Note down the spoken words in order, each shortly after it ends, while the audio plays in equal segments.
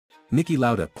Niki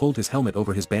Lauda pulled his helmet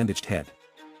over his bandaged head.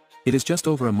 It is just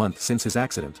over a month since his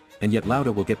accident, and yet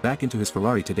Lauda will get back into his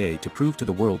Ferrari today to prove to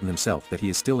the world and himself that he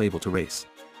is still able to race.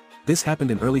 This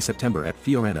happened in early September at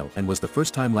Fiorano and was the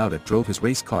first time Lauda drove his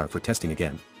race car for testing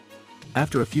again.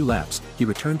 After a few laps, he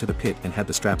returned to the pit and had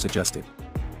the straps adjusted.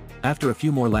 After a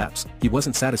few more laps, he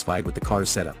wasn't satisfied with the car's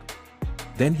setup.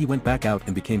 Then he went back out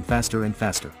and became faster and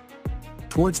faster.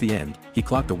 Towards the end, he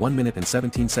clocked a 1 minute and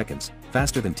 17 seconds,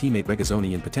 faster than teammate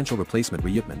Regazzoni and potential replacement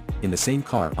Reutemann, in the same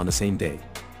car on the same day.